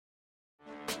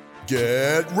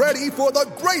Get ready for the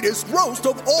greatest roast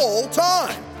of all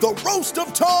time, the Roast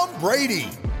of Tom Brady,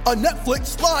 a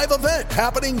Netflix live event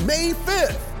happening May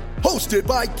 5th. Hosted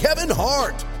by Kevin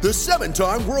Hart, the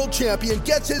 7-time world champion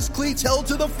gets his cleats held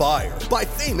to the fire by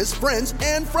famous friends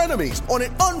and frenemies on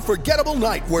an unforgettable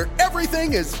night where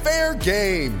everything is fair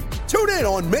game. Tune in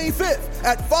on May 5th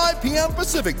at 5 p.m.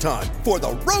 Pacific time for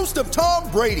the Roast of Tom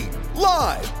Brady,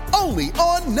 live only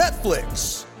on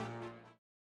Netflix.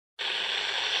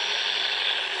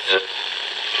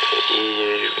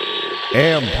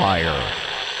 Empire.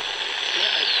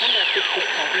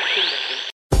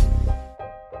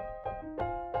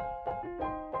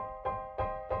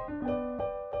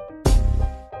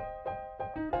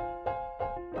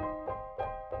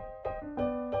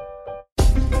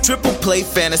 Triple Play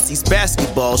Fantasy's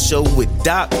basketball show with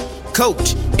Doc,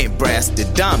 Coach, and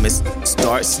Brastradamus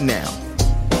starts now.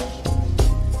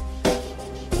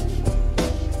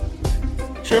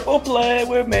 Triple play,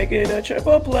 we're making a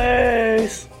triple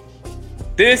plays.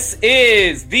 This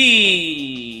is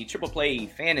the Triple Play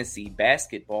Fantasy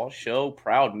Basketball Show,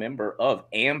 proud member of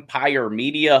Empire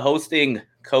Media, hosting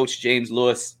Coach James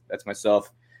Lewis, that's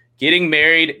myself, getting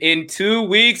married in 2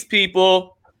 weeks,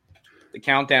 people. The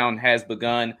countdown has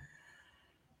begun.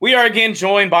 We are again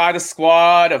joined by the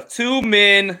squad of two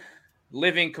men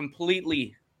living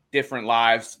completely different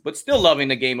lives, but still loving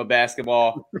the game of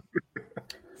basketball.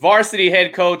 Varsity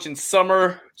head coach and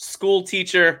summer school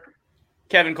teacher,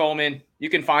 Kevin Coleman. You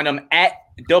can find him at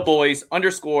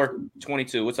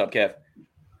 @theboys_22. What's up, Kev?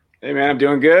 Hey man, I'm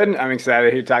doing good. I'm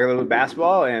excited to talk a little bit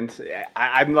basketball, and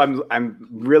I'm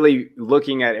really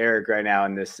looking at Eric right now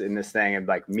in this thing of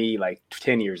like me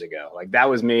 10 years ago. Like that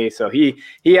was me. So he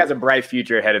has a bright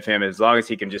future ahead of him as long as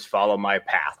he can just follow my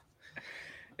path.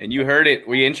 And you heard it.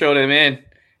 We introed him in.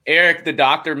 Eric, the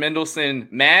Dr. Mendelsohn,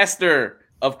 master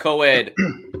of co-ed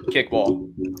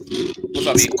kickball. What's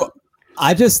up, E?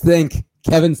 I just think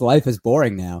Kevin's life is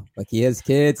boring now. Like he has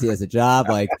kids, he has a job,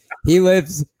 like he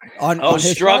lives on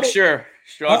his structure.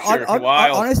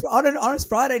 On his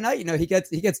Friday night, you know, he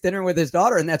gets dinner with his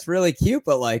daughter, and that's really cute.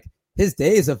 But like his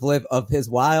days of his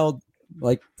wild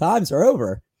like times are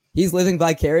over. He's living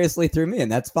vicariously through me,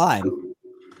 and that's fine.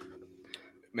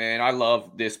 Man, I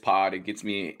love this pod. It gets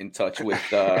me in touch with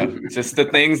just the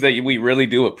things that we really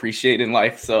do appreciate in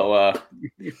life. So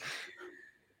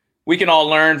we can all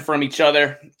learn from each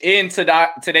other. In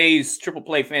today's Triple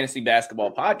Play Fantasy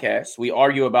Basketball podcast, we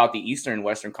argue about the Eastern and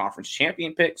Western Conference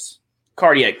champion picks.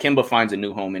 Cardiac Kimba finds a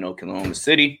new home in Oklahoma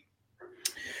City.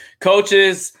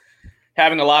 Coaches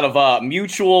having a lot of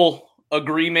mutual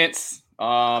agreements,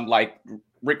 like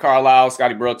Rick Carlisle,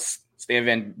 Scotty Brooks, Stan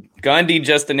Van Gundy,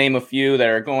 just to name a few, that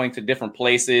are going to different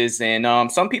places.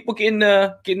 And some people getting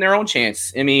their own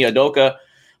chance. Emi Udoka,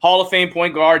 Hall of Fame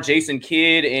point guard Jason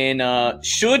Kidd, and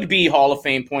should be Hall of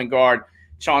Fame point guard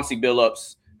Chauncey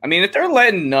Billups. I mean, if they're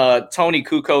letting Tony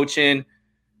Kukoc in,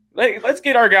 let's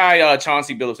get our guy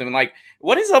Chauncey Billups in. Like,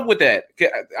 what is up with that?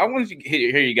 I want to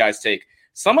hear you guys take.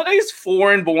 Some of these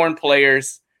foreign-born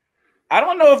players, I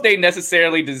don't know if they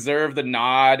necessarily deserve the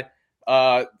nod.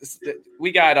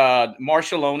 We got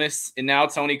Marshallonis and now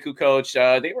Tony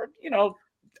Kukoc. They were,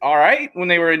 all right when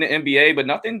they were in the NBA, but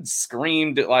nothing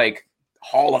screamed like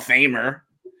Hall of Famer.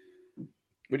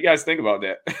 What do you guys think about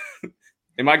that?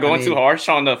 Am I going too harsh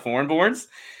on the foreign-borns?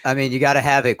 I mean, you got to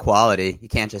have equality. You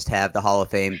can't just have the Hall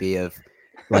of Fame be of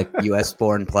like U.S.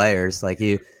 born players. Like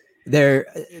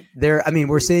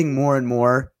we're seeing more and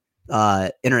more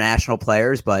international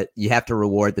players, but you have to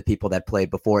reward the people that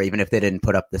played before, even if they didn't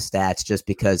put up the stats, just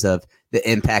because of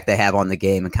the impact they have on the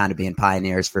game and kind of being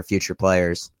pioneers for future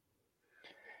players.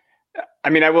 I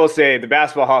mean, I will say the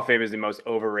Basketball Hall of Fame is the most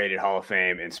overrated Hall of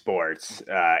Fame in sports.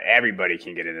 Everybody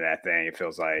can get into that thing. It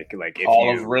feels like if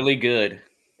all of really good.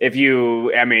 If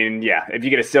you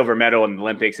get a silver medal in the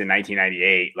Olympics in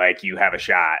 1998, like you have a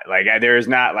shot. Like there is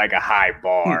not like a high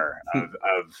bar of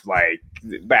like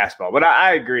basketball. But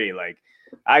I agree. Like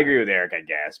I agree with Eric, I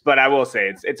guess. But I will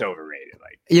say it's overrated.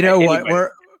 Like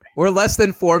what? We're less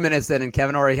than 4 minutes in, and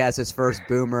Kevin already has his first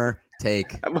boomer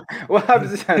take. Well,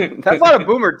 that's not a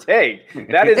boomer take.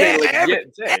 That is a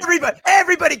legit take.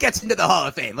 Everybody gets into the Hall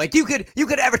of Fame. Like you could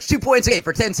average 2 points a game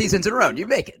for 10 seasons in a row, and you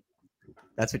make it.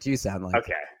 That's what you sound like.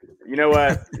 Okay. You know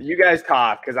what? You guys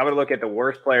talk, because I'm going to look at the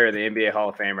worst player in the NBA Hall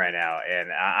of Fame right now,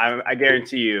 and I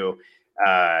guarantee you,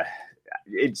 God,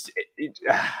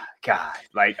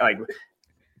 like,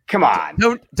 come on.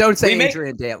 Don't say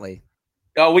Adrian Dantley.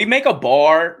 We make a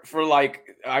bar for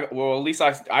at least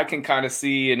I can kind of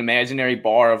see an imaginary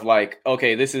bar of like,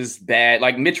 okay, this is bad.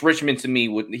 Like Mitch Richmond to me,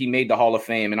 he made the Hall of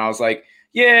Fame, and I was like,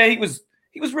 yeah, he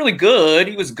he was really good.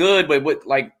 He was good, but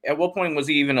at what point was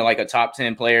he even a top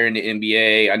 10 player in the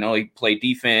NBA? I know he played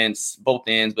defense, both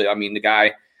ends, but I mean, the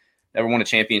guy never won a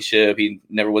championship. He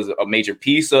never was a major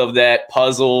piece of that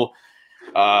puzzle.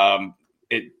 And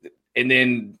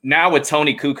then now with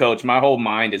Tony Kukoc, my whole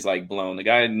mind is blown. The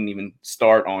guy didn't even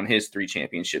start on his 3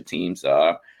 championship teams.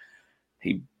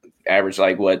 He averaged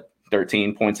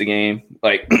 13 points a game.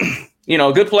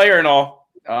 Good player and all.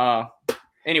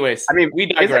 Anyways, I mean, we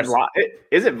digress.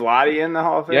 Is it Vlade in the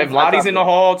Hall of Fame? Yeah, Vlade's in the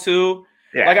Hall too.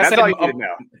 Yeah, like I said,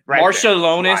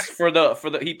 Marshallanis for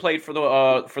the he played for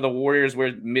the Warriors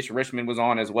where Mitch Richmond was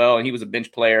on as well, and he was a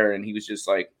bench player, and he was just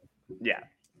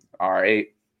all right,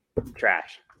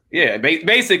 trash. Yeah,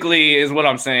 basically is what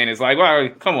I'm saying. It's well,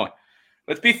 come on,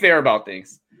 let's be fair about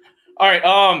things. All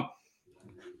right,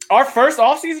 our first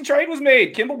offseason trade was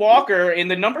made. Kemba Walker in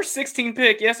the number 16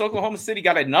 pick. Yes, Oklahoma City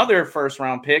got another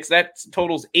first-round pick. So that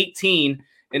totals 18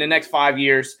 in the next 5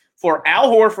 years for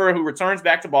Al Horford, who returns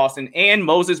back to Boston, and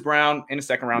Moses Brown in a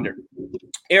second-rounder.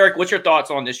 Eric, what's your thoughts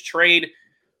on this trade?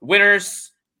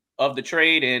 Winners of the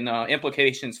trade and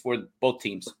implications for both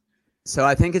teams. So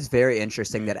I think it's very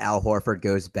interesting that Al Horford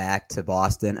goes back to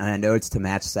Boston, and I know it's to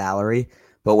match salary,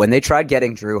 but when they tried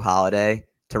getting Drew Holiday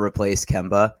to replace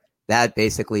Kemba, that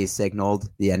basically signaled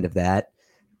the end of that.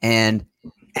 And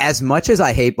as much as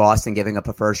I hate Boston giving up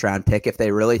a first-round pick, if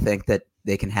they really think that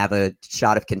they can have a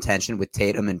shot of contention with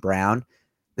Tatum and Brown,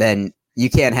 then you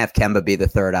can't have Kemba be the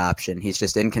third option. He's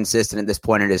just inconsistent at this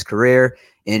point in his career.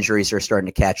 Injuries are starting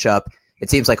to catch up. It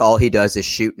seems like all he does is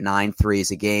shoot 9 threes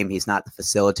a game. He's not the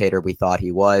facilitator we thought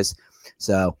he was.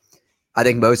 So I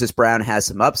think Moses Brown has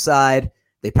some upside.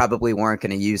 They probably weren't going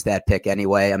to use that pick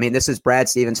anyway. I mean, this is Brad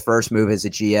Stevens' first move as a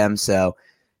GM, so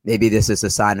maybe this is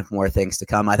a sign of more things to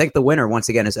come. I think the winner, once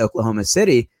again, is Oklahoma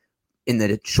City in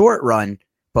the short run,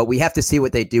 but we have to see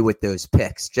what they do with those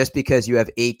picks. Just because you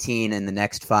have 18 in the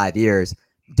next 5 years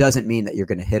doesn't mean that you're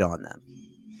going to hit on them.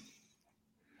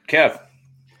 Kev.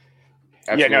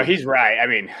 Absolutely. Yeah, no, he's right. I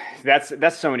mean,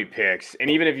 that's so many picks, and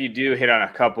even if you do hit on a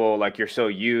couple, you're so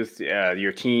youth,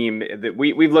 your team.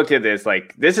 We've looked at this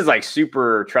this is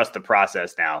super trust the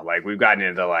process now. We've gotten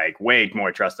into way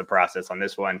more trust the process on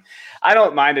this one. I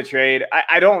don't mind a trade.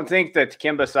 I don't think that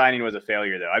Kemba signing was a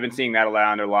failure though. I've been seeing that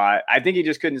around a lot. I think he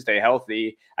just couldn't stay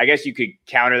healthy. I guess you could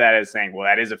counter that as saying, well,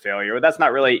 that is a failure, but that's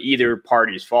not really either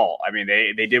party's fault. I mean,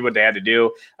 they did what they had to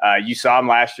do. You saw them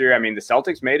last year. I mean, the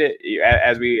Celtics made it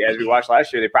as we watched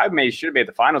last year. They probably should have made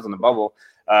the finals in the bubble.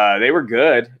 They were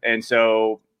good. And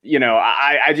so,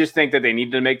 I just think that they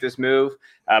needed to make this move.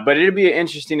 But it'd be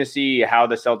interesting to see how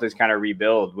the Celtics kind of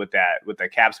rebuild with the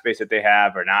cap space that they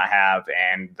have or not have.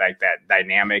 And that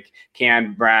dynamic,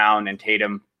 can Brown and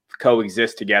Tatum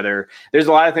coexist together? There's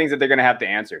a lot of things that they're going to have to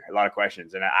answer, a lot of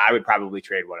questions. And I would probably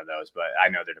trade one of those, but I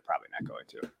know they're probably not going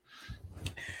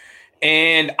to.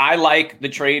 And I like the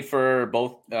trade for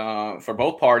both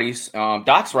parties.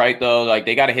 Doc's right though;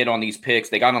 they got to hit on these picks.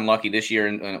 They got unlucky this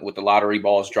year with the lottery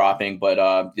balls dropping.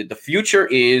 But the future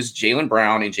is Jaylen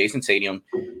Brown and Jason Tatum,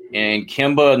 and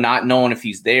Kemba not knowing if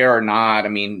he's there or not. I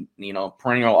mean,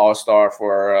 perennial All-Star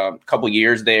for a couple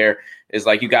years there is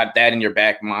you got that in your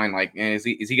back mind. Is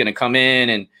he going to come in?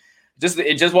 And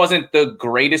it just wasn't the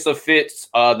greatest of fits.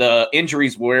 The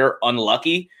injuries were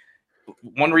unlucky.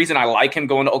 One reason I like him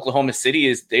going to Oklahoma City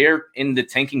is they're in the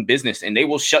tanking business and they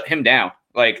will shut him down.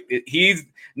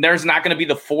 There's not going to be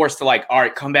the force to all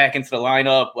right, come back into the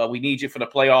lineup. Well, we need you for the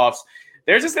playoffs.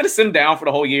 They're just going to sit him down for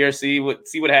the whole year. See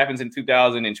what happens in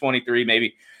 2023,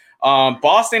 maybe.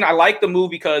 Boston, I like the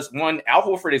move because one, Al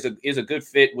Horford is a good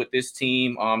fit with this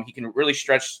team. He can really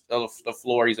stretch the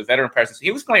floor. He's a veteran presence.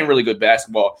 He was playing really good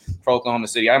basketball for Oklahoma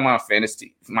City. I'm on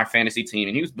my fantasy team,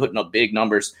 and he was putting up big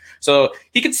numbers. So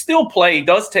he can still play. He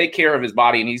does take care of his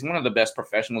body, and he's one of the best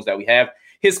professionals that we have.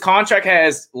 His contract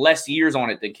has less years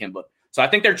on it than Kemba. So I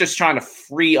think they're just trying to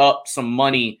free up some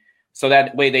money so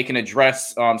that way they can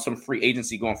address some free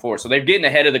agency going forward. So they're getting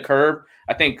ahead of the curve.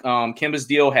 I think Kemba's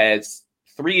deal has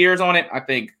 3 years on it. I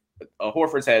think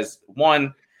Horford's has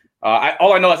 1.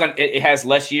 All I know is it has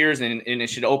less years, and it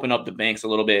should open up the banks a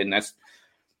little bit, and that's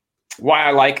why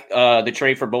I like the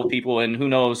trade for both people. And who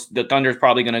knows, the Thunder's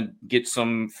probably going to get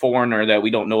some foreigner that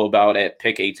we don't know about at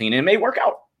pick 18, and it may work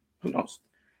out. Who knows?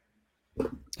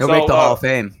 He'll make the Hall of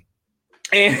Fame.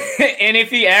 And if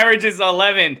he averages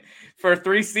 11 for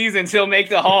 3 seasons, he'll make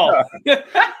the Hall.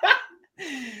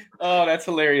 Oh, that's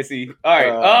hilarious.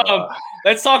 All right.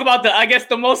 Let's talk about the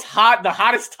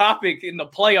hottest topic in the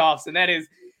playoffs, and that is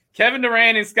Kevin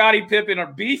Durant and Scottie Pippen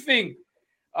are beefing.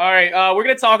 All right. We're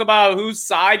going to talk about whose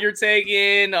side you're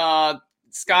taking.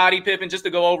 Scottie Pippen, just to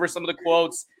go over some of the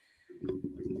quotes.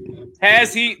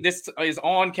 This is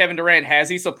on Kevin Durant. Has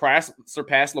he surpassed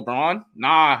LeBron?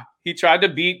 Nah. He tried to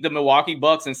beat the Milwaukee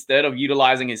Bucks instead of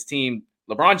utilizing his team.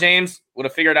 LeBron James would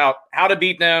have figured out how to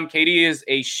beat them. KD is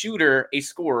a shooter, a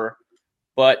scorer,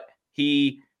 but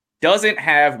he doesn't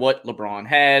have what LeBron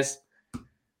has.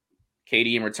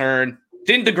 KD in return.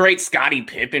 Didn't the great Scottie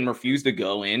Pippen refuse to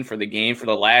go in for the game for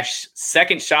the last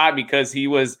second shot because he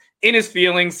was in his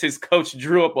feelings? His coach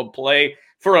drew up a play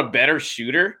for a better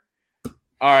shooter. All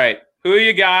right. Who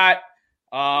you got?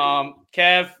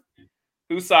 Kev,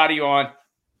 whose side are you on?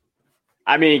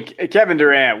 I mean, Kevin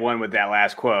Durant won with that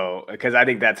last quote because I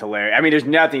think that's hilarious. I mean, there's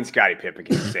nothing Scottie Pippen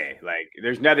can say. Like,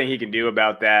 there's nothing he can do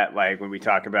about that. Like, when we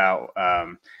talk about,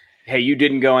 hey, you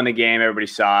didn't go in the game. Everybody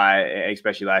saw it,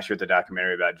 especially last year with the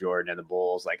documentary about Jordan and the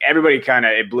Bulls. Like, everybody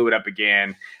it blew it up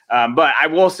again. But I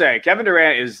will say, Kevin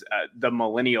Durant is the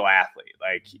millennial athlete.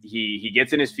 Like, he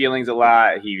gets in his feelings a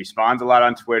lot. He responds a lot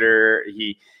on Twitter.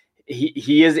 He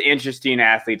is an interesting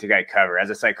athlete to get cover. As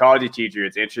a psychology teacher,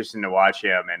 it's interesting to watch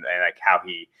him and like how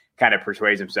he kind of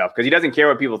persuades himself because he doesn't care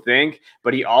what people think,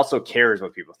 but he also cares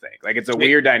what people think. Like, it's a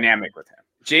weird dynamic with him.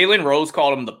 Jalen Rose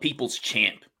called him the people's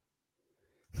champ.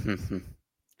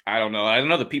 I don't know. I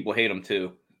know the people hate him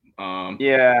too.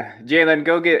 Yeah, Jalen,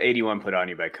 go get 81 put on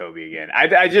you by Kobe again.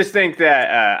 I just think that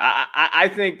I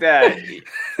think that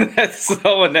that's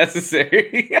so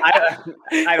unnecessary.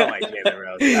 I don't like Jalen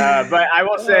Rose, but I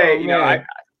will say,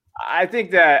 I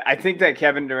think that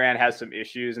Kevin Durant has some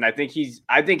issues, and I think he's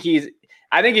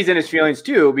in his feelings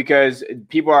too because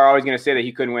people are always going to say that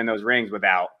he couldn't win those rings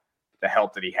without the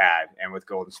help that he had and with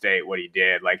Golden State, what he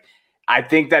did. Like, I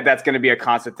think that that's going to be a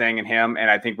constant thing in him. And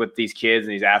I think with these kids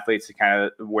and these athletes kind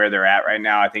of where they're at right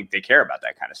now, I think they care about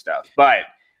that kind of stuff. But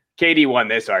KD won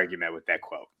this argument with that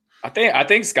quote. I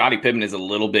think Scottie Pippen is a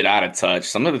little bit out of touch.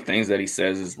 Some of the things that he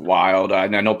says is wild. I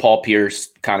know Paul Pierce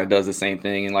kind of does the same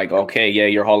thing and like, okay, yeah,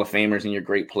 you're Hall of Famers and you're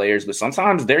great players, but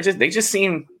sometimes they just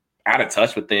seem out of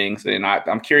touch with things. And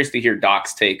I'm curious to hear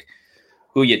Doc's take.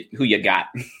 Who you got?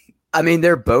 I mean,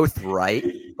 they're both right.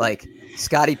 Like,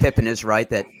 Scottie Pippen is right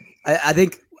that I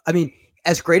think,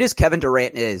 as great as Kevin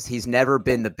Durant is, he's never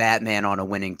been the Batman on a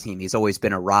winning team. He's always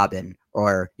been a Robin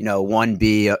or,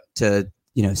 1B to,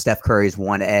 Steph Curry's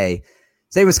 1A.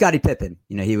 Same with Scottie Pippen.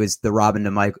 He was the Robin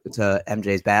to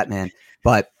MJ's Batman.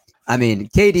 But,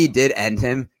 KD did end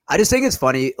him. I just think it's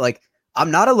funny. Like, I'm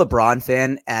not a LeBron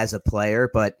fan as a player,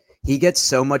 but he gets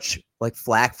so much, like,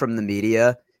 flack from the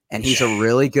media, and he's a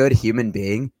really good human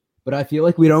being. But I feel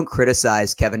like we don't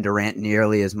criticize Kevin Durant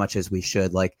nearly as much as we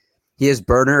should. Like, he has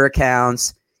burner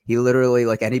accounts. He literally,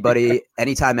 like,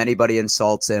 anytime anybody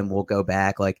insults him, will go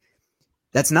back. Like,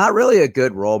 that's not really a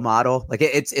good role model. Like,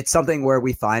 it's something where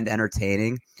we find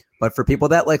entertaining, but for people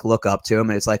that like look up to him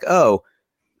and it's like, oh,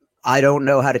 I don't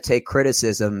know how to take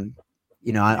criticism.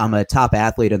 I'm a top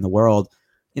athlete in the world.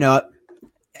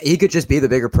 He could just be the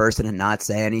bigger person and not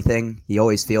say anything. He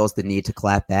always feels the need to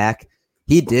clap back.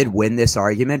 He did win this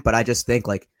argument, but I just think,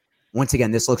 like, once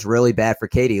again, this looks really bad for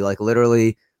KD. Like,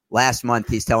 literally last month,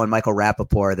 he's telling Michael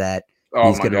Rappaport that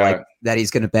he's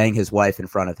gonna bang his wife in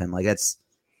front of him. Like,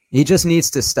 he just needs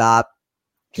to stop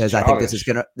because I think this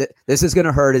is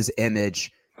gonna hurt his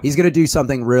image. He's gonna do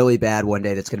something really bad one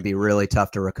day that's gonna be really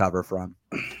tough to recover from.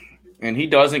 And he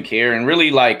doesn't care. And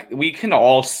really, like, we can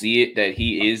all see it that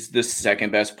he is the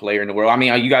second best player in the world. I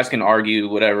mean, you guys can argue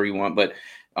whatever you want, but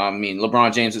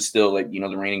LeBron James is still, like,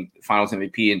 the reigning Finals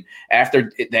MVP. And after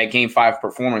that Game 5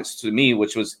 performance, to me,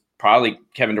 which was probably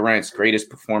Kevin Durant's greatest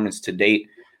performance to date,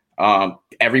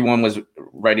 everyone was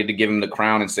ready to give him the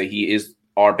crown and say he is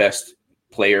our best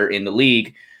player in the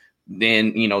league.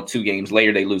 Then, 2 games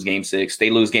later, they lose Game 6. They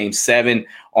lose Game 7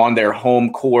 on their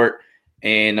home court.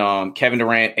 And Kevin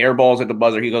Durant airballs at the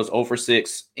buzzer. He goes 0 for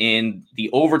 6 in the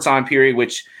overtime period,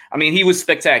 which, he was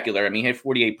spectacular. He had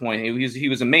 48 points. He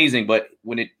was amazing, but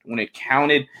when it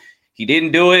counted, he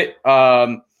didn't do it.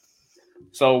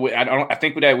 So I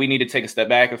think with that, we need to take a step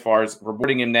back as far as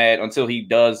rewarding him that until he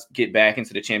does get back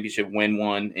into the championship, win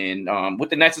one. And with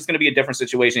the Nets, it's going to be a different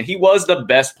situation. He was the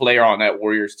best player on that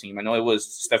Warriors team. I know it was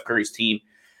Steph Curry's team,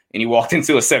 and he walked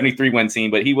into a 73-win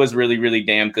team, but he was really, really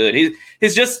damn good.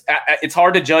 It's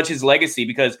hard to judge his legacy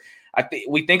because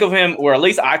we think of him, or at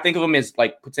least I think of him as,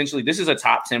 like, potentially this is a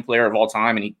top 10 player of all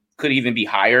time, and he could even be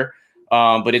higher.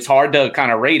 But it's hard to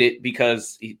kind of rate it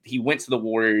because he went to the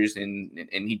Warriors and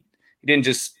he didn't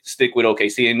just stick with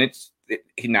OKC.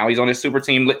 And now he's on his super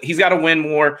team. He's got to win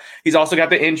more. He's also got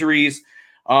the injuries.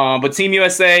 But Team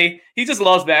USA, he just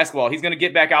loves basketball. He's going to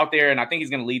get back out there, and I think he's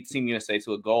going to lead Team USA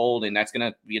to a gold, and that's going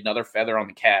to be another feather on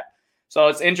the cap. So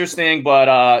it's interesting,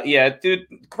 but yeah, dude,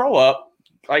 grow up.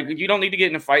 Like, you don't need to get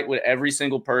in a fight with every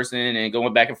single person and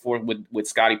going back and forth with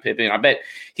Scottie Pippen. I bet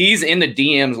he's in the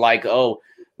DMs like, oh,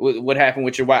 what happened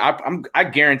with your wife? I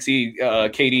guarantee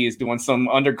KD is doing some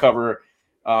undercover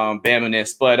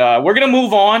Bama-ness. But we're going to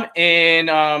move on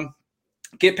and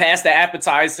get past the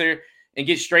appetizer and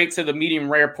get straight to the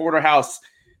medium rare porterhouse.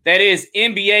 That is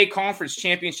NBA Conference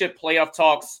Championship playoff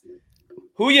talks.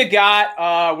 Who you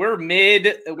got? We're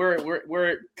mid.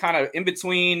 We're kind of in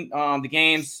between the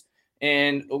games,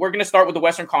 and we're going to start with the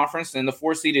Western Conference. And the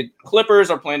 4-seeded Clippers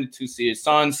are playing the 2-seeded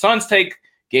Suns. Suns take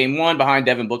game 1 behind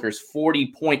Devin Booker's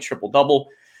 40-point triple-double.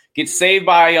 Gets saved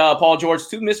by Paul George.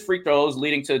 2 missed free throws,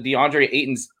 leading to DeAndre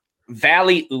Ayton's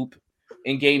valley oop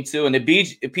in game 2. And the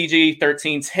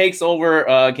PG-13 takes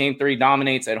over game 3,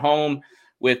 dominates at home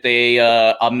with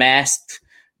a masked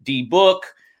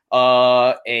D-Book,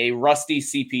 a rusty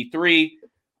CP3.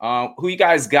 Who you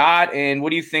guys got, and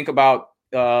what do you think about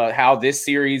how this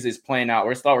series is playing out?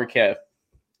 We'll start with Kev.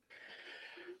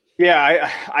 Yeah,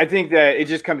 I think that it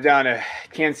just comes down to,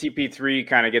 can CP3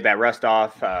 kind of get that rust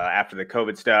off after the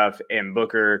COVID stuff, and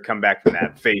Booker come back from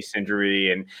that face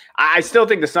injury. And I still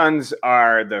think the Suns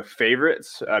are the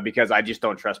favorites because I just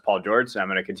don't trust Paul George. So I'm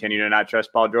going to continue to not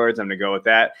trust Paul George. I'm going to go with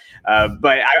that.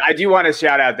 But I do want to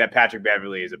shout out that Patrick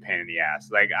Beverley is a pain in the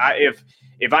ass. Like,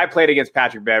 if I played against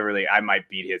Patrick Beverley, I might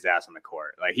beat his ass on the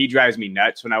court. Like, he drives me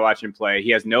nuts when I watch him play.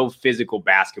 He has no physical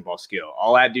basketball skill.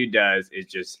 All that dude does is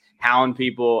just hound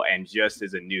people and just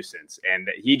is a nuisance. And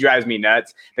he drives me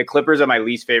nuts. The Clippers are my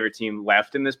least favorite team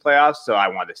left in this playoffs, so I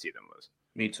want to see them lose.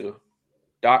 Me too.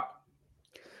 Doc?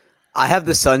 I have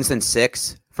the Suns in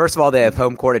 6. First of all, they have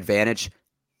home court advantage.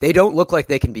 They don't look like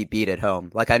they can be beat at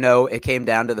home. Like, I know it came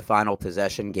down to the final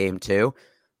possession, game 2,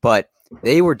 but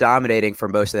they were dominating for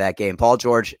most of that game. Paul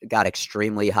George got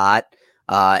extremely hot,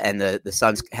 and the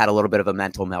Suns had a little bit of a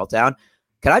mental meltdown.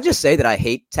 Can I just say that I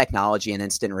hate technology and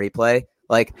instant replay?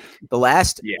 Like, the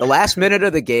last minute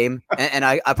of the game, and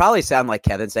I probably sound like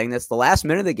Kevin saying this, the last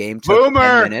minute of the game took 10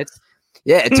 minutes.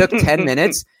 Yeah, it took 10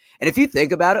 minutes. And if you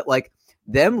think about it, like,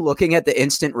 them looking at the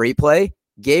instant replay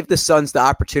gave the Suns the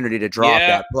opportunity to drop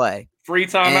that play. Free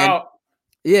timeout.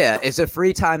 Yeah, it's a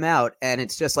free timeout, and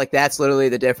it's just like that's literally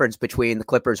the difference between the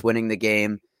Clippers winning the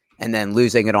game and then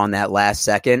losing it on that last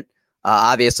second.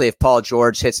 Obviously, if Paul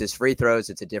George hits his free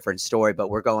throws, it's a different story, but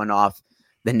we're going off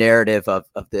the narrative of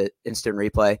the instant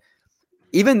replay.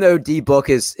 Even though D-Book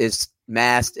is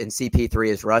masked and CP3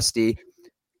 is rusty,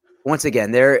 once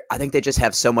again, I think they just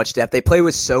have so much depth. They play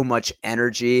with so much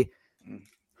energy.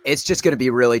 It's just going to be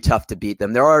really tough to beat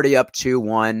them. They're already up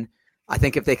 2-1. I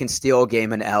think if they can steal a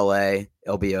game in LA,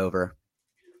 it'll be over.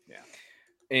 Yeah.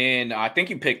 And I think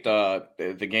you picked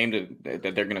the game that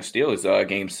they're going to steal is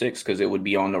game 6 because it would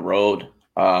be on the road.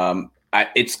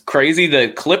 It's crazy.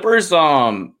 The Clippers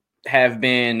have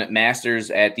been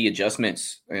masters at the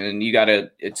adjustments, and you got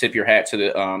to tip your hat to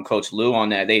the Coach Lou on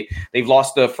that. They've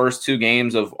lost the first 2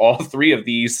 games of all 3 of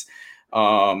these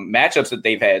matchups that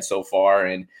they've had so far,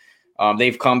 and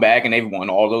they've come back and they've won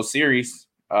all those series.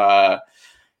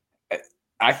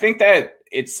 I think that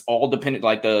it's all dependent,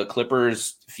 like the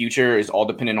Clippers' future is all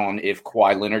dependent on if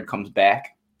Kawhi Leonard comes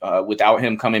back. Without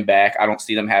him coming back, I don't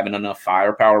see them having enough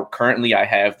firepower. Currently, I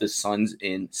have the Suns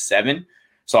in 7.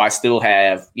 So I still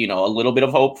have, a little bit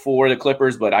of hope for the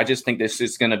Clippers, but I just think this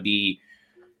is going to be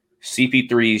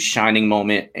CP3's shining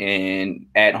moment and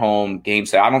at home game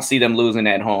 7. I don't see them losing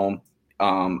at home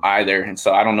either. And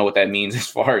so I don't know what that means as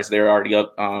far as they're already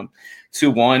up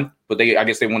 2-1, but I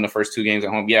guess they won the first 2 games at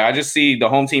home. Yeah, I just see the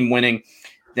home team winning,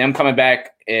 them coming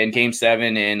back in game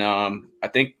 7. And I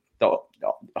think the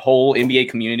whole NBA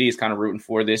community is kind of rooting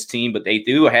for this team, but they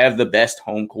do have the best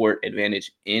home court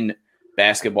advantage in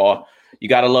basketball. You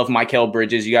got to love Mikal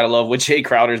Bridges. You got to love what Jay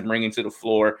Crowder's bringing to the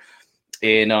floor.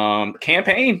 And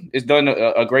Campaign has done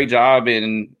a great job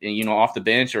in off the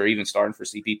bench or even starting for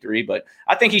CP3. But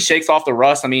I think he shakes off the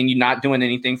rust. I mean, you're not doing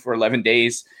anything for 11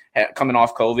 days coming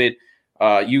off COVID.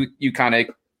 You kind of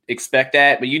expect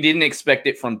that, but you didn't expect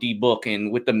it from D-Book.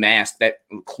 And with the mask, that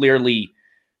clearly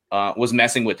was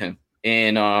messing with him.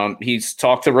 And he's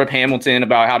talked to Rip Hamilton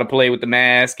about how to play with the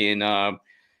mask. And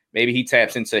maybe he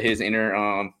taps into his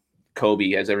inner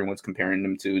Kobe, as everyone's comparing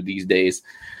him to these days.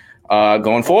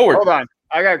 Going forward. Hold on.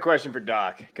 I got a question for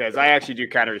Doc because I actually do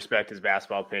kind of respect his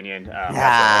basketball opinion.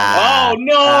 Oh,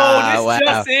 no. This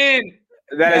just in.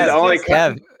 That is the only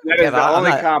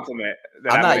compliment.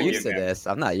 I'm not used to this.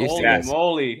 I'm not used to this. Holy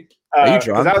moly. Are you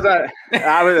drunk?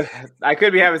 I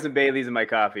could be having some Baileys in my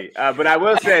coffee, but I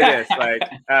will say this: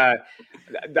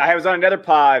 I was on another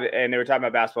pod and they were talking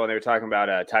about basketball and they were talking about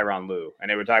Tyronn Lue,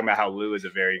 and they were talking about how Lue is a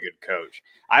very good coach.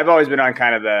 I've always been on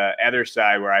kind of the other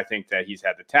side where I think that he's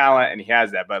had the talent and he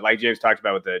has that, but like James talked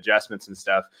about with the adjustments and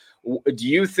stuff, do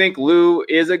you think Lue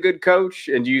is a good coach,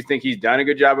 and do you think he's done a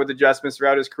good job with adjustments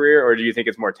throughout his career, or do you think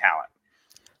it's more talent?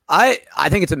 I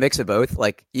think it's a mix of both.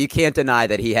 Like, you can't deny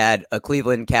that he had a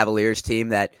Cleveland Cavaliers team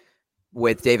that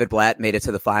with David Blatt made it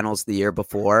to the finals the year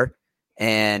before,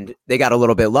 and they got a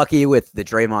little bit lucky with the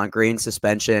Draymond Green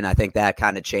suspension. I think that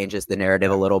kind of changes the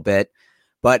narrative a little bit.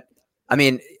 But I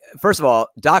mean, first of all,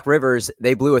 Doc Rivers,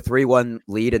 they blew a 3-1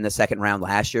 lead in the second round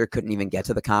last year, couldn't even get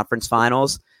to the conference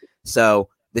finals. So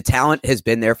the talent has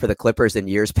been there for the Clippers in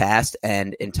years past,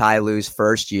 and in Ty Lue's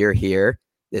first year here,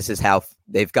 this is how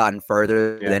they've gotten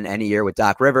further than any year with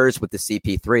Doc Rivers, with the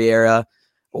CP3 era,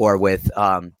 or with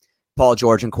Paul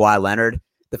George and Kawhi Leonard.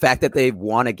 The fact that they've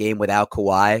won a game without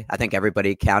Kawhi, I think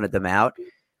everybody counted them out.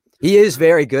 He is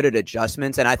very good at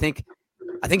adjustments, and I think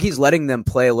he's letting them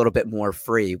play a little bit more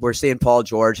free. We're seeing Paul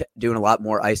George doing a lot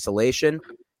more isolation.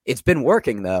 It's been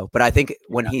working, though, but I think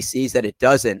when he sees that it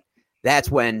doesn't, that's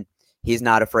when he's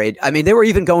not afraid. I mean, they were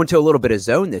even going to a little bit of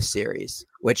zone this series,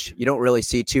 which you don't really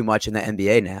see too much in the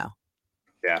NBA now.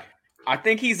 Yeah. I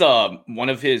think he's one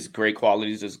of his great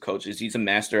qualities as a coach is he's a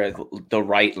master at the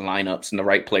right lineups and the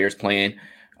right players playing.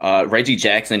 Reggie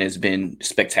Jackson has been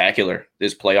spectacular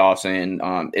this playoffs, and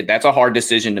that's a hard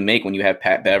decision to make when you have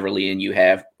Pat Beverly and you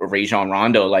have Rajon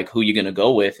Rondo, like who you're going to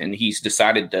go with. And he's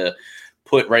decided to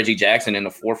put Reggie Jackson in the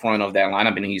forefront of that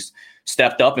lineup, and he's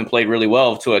stepped up and played really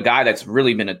well to a guy that's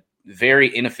really been a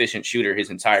very inefficient shooter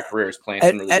his entire career, is playing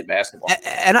some really good basketball.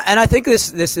 And I think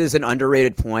this is an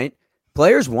underrated point.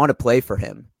 Players want to play for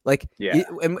him. Like,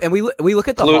 and we look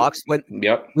at the Hawks when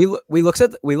we look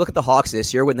at the Hawks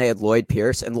this year when they had Lloyd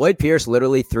Pierce, and Lloyd Pierce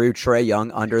literally threw Trae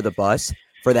Young under the bus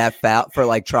for that foul, for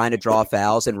like trying to draw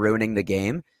fouls and ruining the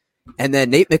game. And then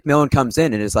Nate McMillan comes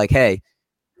in and is like, "Hey,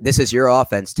 this is your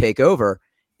offense, take over."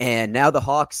 And now the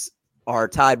Hawks are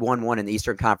tied 1-1 in the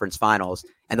Eastern Conference Finals,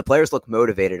 and the players look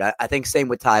motivated. I think same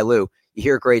with Ty Lue. You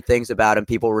hear great things about him.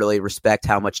 People really respect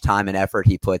how much time and effort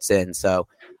he puts in. So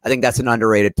I think that's an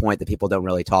underrated point that people don't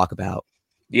really talk about.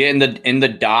 Yeah, in the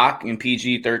doc and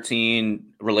PG-13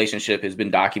 relationship has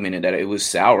been documented that it was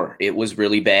sour. It was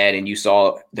really bad, and you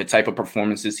saw the type of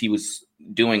performances he was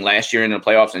doing last year in the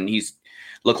playoffs, and he's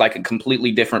looked like a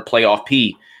completely different playoff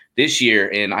P this year.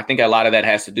 And I think a lot of that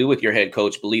has to do with your head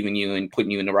coach believing you and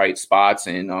putting you in the right spots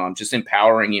and just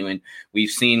empowering you. And we've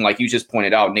seen, like you just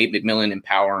pointed out, Nate McMillan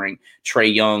empowering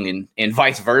Trae Young and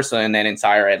vice versa in that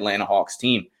entire Atlanta Hawks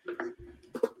team.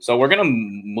 So we're going to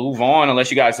move on,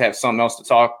 unless you guys have something else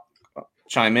to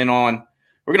chime in on.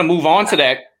 We're going to move on to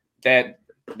that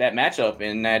matchup,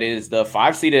 and that is the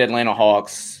 5-seeded Atlanta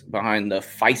Hawks behind the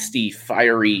feisty,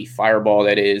 fiery fireball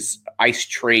that is Ice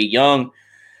Trae Young,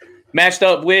 matched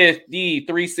up with the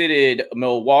 3-seeded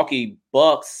Milwaukee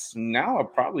Bucks. Now are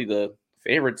probably the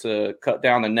favorite to cut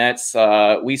down the nets.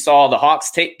 We saw the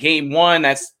Hawks take game one.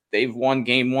 They've won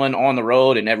game one on the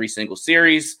road in every single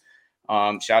series.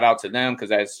 Shout out to them, because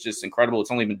that's just incredible.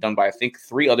 It's only been done by, I think,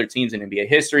 3 other teams in NBA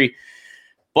history.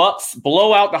 Bucks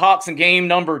blow out the Hawks in game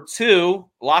number 2,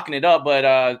 locking it up.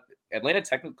 But Atlanta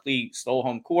technically stole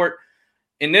home court.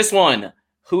 In this one,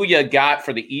 who you got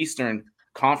for the Eastern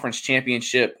Conference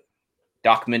Championship?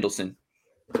 Doc Mendelson.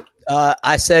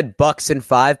 I said Bucks in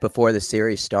 5 before the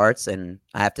series starts, and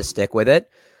I have to stick with it.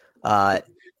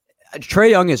 Trae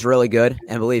Young is really good,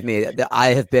 and believe me, I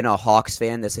have been a Hawks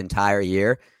fan this entire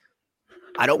year.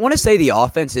 I don't want to say the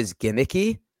offense is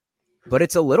gimmicky, but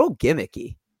it's a little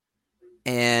gimmicky.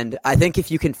 And I think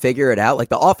if you can figure it out, like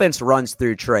the offense runs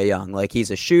through Trae Young, like he's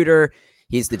a shooter,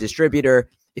 he's the distributor.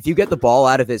 If you get the ball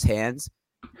out of his hands,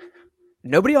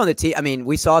 nobody on the team, I mean,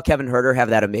 we saw Kevin Huerter have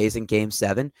that amazing game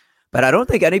 7, but I don't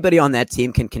think anybody on that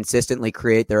team can consistently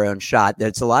create their own shot.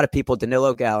 There's a lot of people,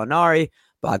 Danilo Gallinari,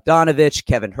 Bogdanovich,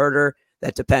 Kevin Huerter,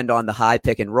 that depend on the high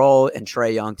pick and roll and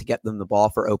Trae Young to get them the ball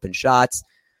for open shots.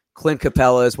 Clint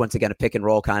Capella is, once again, a pick and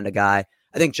roll kind of guy.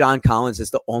 I think John Collins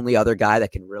is the only other guy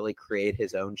that can really create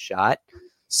his own shot.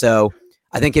 So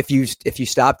I think if you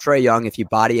stop Trae Young, if you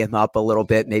body him up a little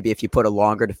bit, maybe if you put a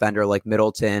longer defender like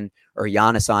Middleton or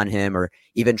Giannis on him, or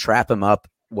even trap him up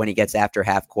when he gets after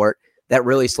half court, that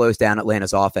really slows down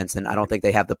Atlanta's offense, and I don't think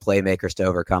they have the playmakers to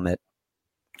overcome it.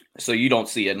 So you don't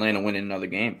see Atlanta winning another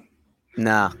game?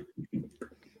 Nah.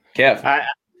 Kev?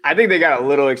 I think they got a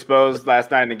little exposed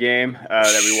last night in the game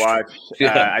that we watched.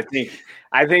 Yeah.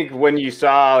 I think when you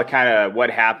saw kind of what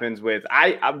happens with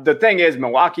the thing is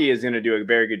Milwaukee is going to do a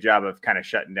very good job of kind of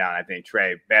shutting down, I think,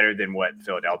 Trae better than what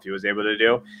Philadelphia was able to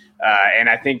do. And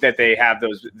I think that they have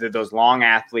those long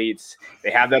athletes.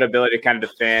 They have that ability to kind of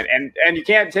defend. And you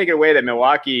can't take it away that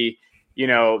Milwaukee,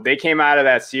 they came out of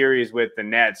that series with the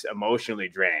Nets emotionally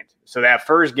drained. So that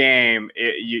first game,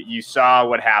 you saw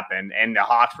what happened, and the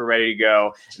Hawks were ready to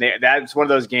go. That's one of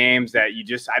those games that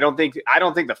I don't think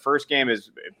the first game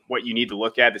is what you need to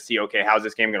look at to see, okay, how's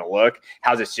this game going to look?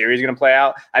 How's this series going to play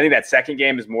out? I think that second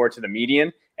game is more to the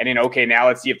median. And then, okay, now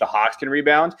let's see if the Hawks can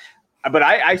rebound. But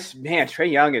man,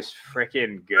 Trae Young is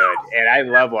freaking good, and I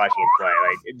love watching him play.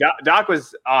 Like Doc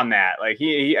was on that. Like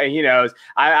he knows.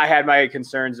 I had my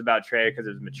concerns about Trae because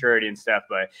of his maturity and stuff,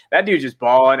 but that dude's just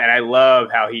balling, and I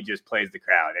love how he just plays the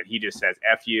crowd and he just says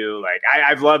 "F you." Like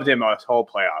I've loved him this whole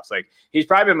playoffs. Like he's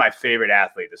probably been my favorite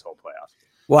athlete this whole playoffs.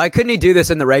 Why couldn't he do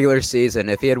this in the regular season?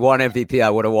 If he had won MVP, I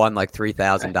would have won like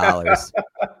 $3,000.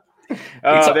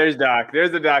 Oh, there's Doc.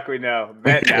 There's the Doc we know.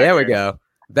 There we go.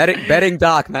 Betting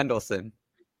Doc Mendelson.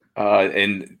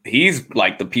 And he's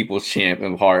like the people's champ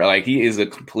of heart. Like he is a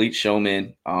complete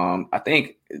showman. I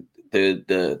think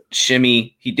the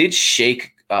shimmy, he did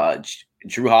shake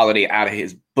Jrue Holiday out of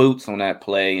his boots on that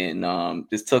play, and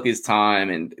just took his time.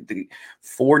 And the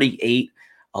 48,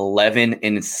 11,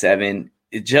 and 7.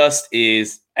 It just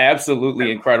is absolutely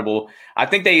incredible. I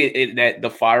think that the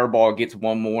fireball gets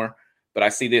one more, but I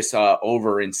see this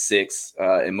over in 6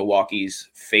 in Milwaukee's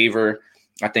favor.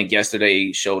 I think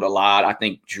yesterday showed a lot. I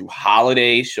think Jrue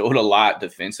Holiday showed a lot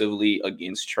defensively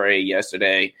against Trae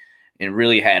yesterday and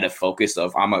really had a focus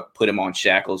of, I'm going to put him on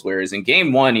shackles. Whereas in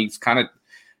game 1, he's kind of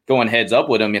going heads up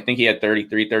with him. I think he had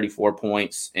 33, 34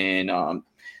 points. And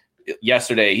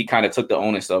yesterday he kind of took the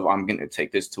onus of, I'm going to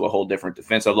take this to a whole different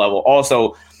defensive level.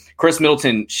 Also, Chris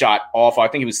Middleton shot off. I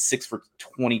think he was 6 for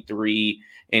 23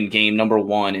 in game number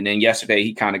 1. And then yesterday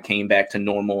he kind of came back to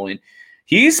normal, and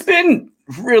he's been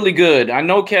really good. I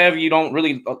know, Kev, you don't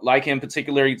really like him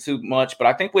particularly too much, but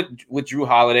I think with Jrue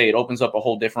Holiday, it opens up a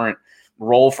whole different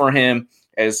role for him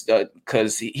as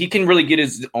because he can really get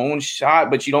his own shot,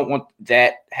 but you don't want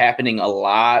that happening a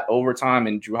lot over time.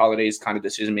 And Jrue Holiday's kind of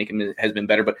decision making has been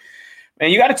better. But man,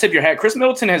 you got to tip your hat. Chris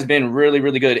Middleton has been really,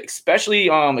 really good, especially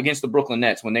against the Brooklyn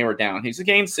Nets when they were down. His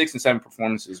game 6 and 7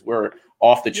 performances were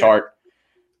off the chart.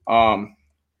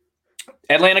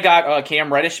 Atlanta got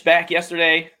Cam Reddish back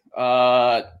yesterday.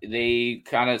 They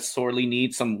kind of sorely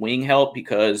need some wing help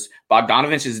because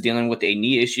Bogdanovich is dealing with a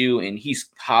knee issue and he's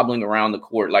hobbling around the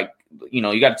court. Like, you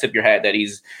got to tip your hat that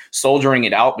he's soldiering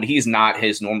it out, but he's not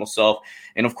his normal self.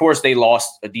 And of course they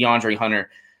lost DeAndre Hunter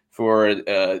for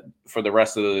the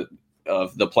rest of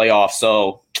the playoffs.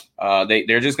 So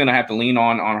they're just going to have to lean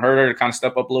on Huerter to kind of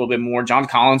step up a little bit more. John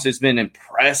Collins has been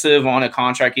impressive on a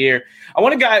contract year. I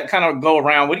want to kind of go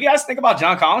around. What do you guys think about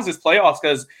John Collins' playoffs?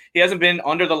 Because he hasn't been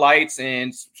under the lights,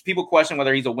 and people question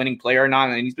whether he's a winning player or not.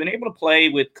 And he's been able to play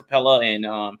with Capella, and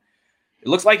it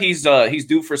looks like he's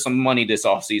due for some money this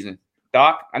offseason.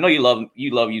 Doc, I know you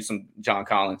love some John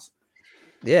Collins.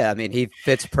 Yeah, I mean, he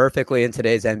fits perfectly in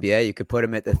today's NBA. You could put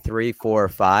him at the 3, 4, or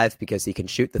 5 because he can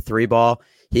shoot the 3 ball.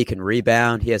 He can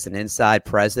rebound. He has an inside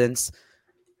presence.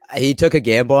 He took a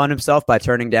gamble on himself by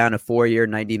turning down a 4-year,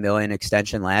 $90 million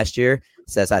extension last year.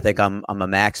 Says, I think I'm a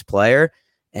max player.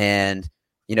 And,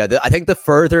 I think the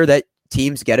further that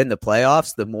teams get in the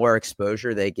playoffs, the more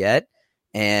exposure they get.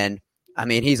 And, I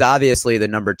mean, he's obviously the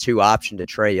number 2 option to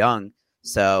Trae Young.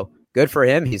 So good for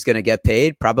him. He's going to get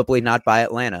paid, probably not by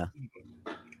Atlanta.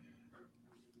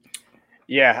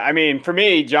 Yeah, I mean, for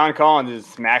me, John Collins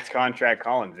is max contract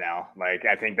Collins now. Like,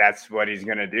 I think that's what he's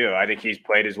going to do. I think he's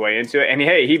played his way into it. And,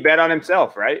 hey, he bet on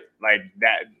himself, right? Like,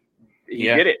 that he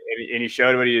did it, and he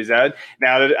showed what he deserved.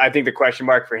 Now, I think the question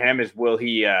mark for him is will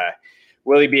he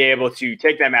be able to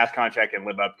take that max contract and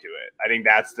live up to it? I think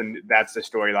that's the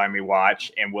storyline we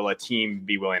watch, and will a team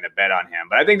be willing to bet on him?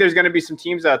 But I think there's going to be some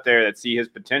teams out there that see his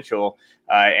potential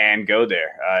and go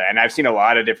there. And I've seen a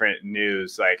lot of different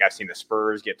news. Like, I've seen the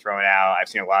Spurs get thrown out. I've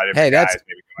seen a lot of different guys.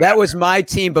 That was my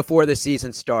team before the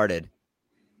season started.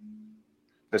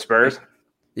 The Spurs?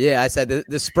 Yeah, I said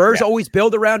the Spurs always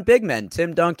build around big men.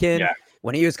 Tim Duncan,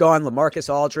 when he was gone,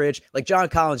 LaMarcus Aldridge. Like, John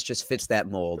Collins just fits that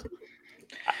mold.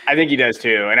 I think he does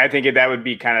too. And I think that would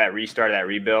be kind of that restart, that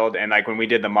rebuild. And like when we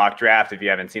did the mock draft, if you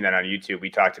haven't seen that on YouTube, we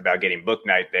talked about getting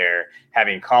Bouknight there,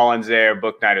 having Collins there,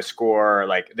 Bouknight a scorer.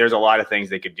 Like, there's a lot of things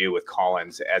they could do with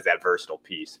Collins as that versatile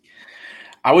piece.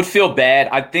 I would feel bad.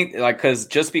 I think because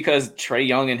Trae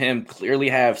Young and him clearly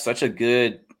have such a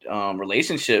good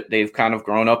relationship. They've kind of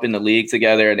grown up in the league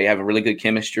together. They have a really good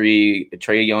chemistry.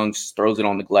 Trae Young throws it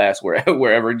on the glass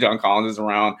wherever John Collins is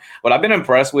around. What I've been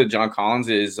impressed with John Collins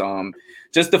is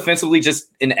just defensively, just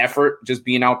an effort, just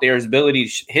being out there. His ability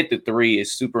to hit the three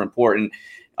is super important.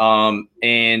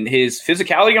 And his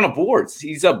physicality on the boards.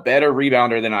 He's a better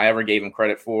rebounder than I ever gave him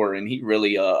credit for, and he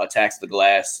really attacks the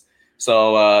glass.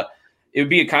 So it would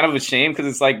be kind of a shame because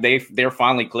it's like they're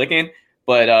finally clicking.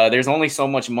 But there's only so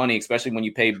much money, especially when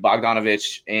you pay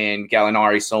Bogdanovich and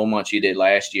Gallinari so much he did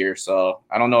last year. So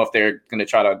I don't know if they're going to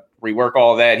try to rework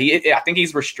all that. I think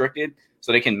he's restricted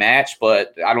so they can match,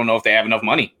 but I don't know if they have enough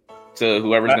money to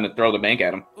whoever's going to throw the bank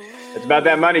at him. It's about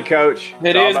that money, Coach.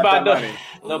 It is about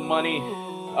the money.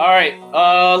 All right,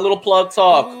 little plug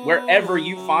talk. Wherever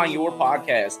you find your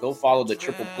podcast, go follow the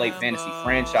Triple Play Fantasy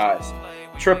franchise.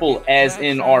 Triple as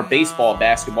in our baseball,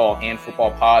 basketball, and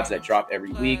football pods that drop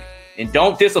every week. And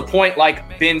don't disappoint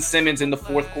like Ben Simmons in the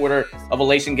fourth quarter of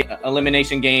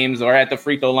elimination games or at the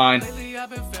free throw line.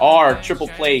 Our Triple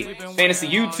Play Fantasy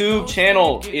YouTube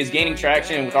channel is gaining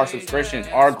traction with our subscription.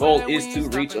 Our goal is to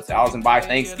reach 1,000 by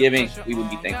Thanksgiving. We would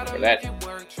be thankful for that.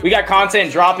 We got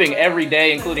content dropping every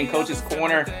day, including Coach's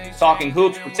Corner, Talking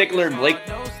Hoops, particularly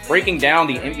breaking down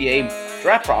the NBA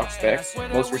draft prospects.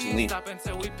 Most recently,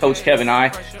 Coach Kev and I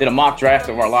did a mock draft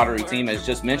of our lottery team, as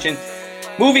just mentioned.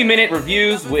 Movie Minute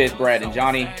reviews with Brad and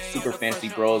Johnny. Super Fantasy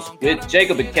Bros with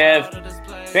Jacob and Kev.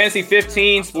 Fantasy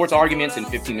 15, sports arguments in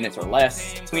 15 minutes or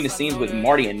less. Between the Scenes with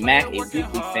Marty and Mac, a weekly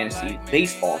fantasy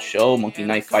baseball show. Monkey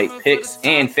Knife Fight picks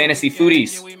and Fantasy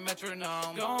Foodies.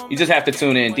 You just have to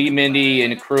tune in. D. Mindy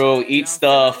and the crew eat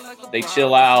stuff. They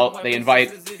chill out. They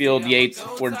invite Field Yates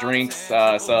for drinks.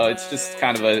 So it's just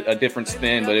kind of a different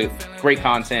spin, but great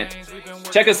content.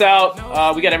 Check us out.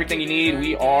 We got everything you need.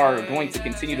 We are going to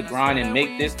continue to grind and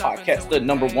make this podcast the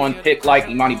number one pick like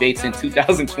Imani Bates in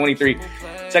 2023.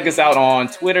 Check us out on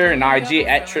Twitter and IG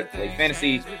at Triple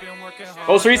Fantasy.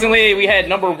 Most recently, we had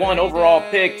number one overall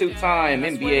pick, two-time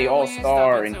NBA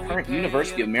All-Star and current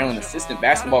University of Maryland assistant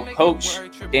basketball coach,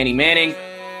 Danny Manning,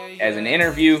 as an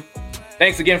interview.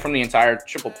 Thanks again from the entire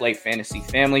Triple Play Fantasy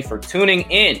family for tuning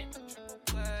in.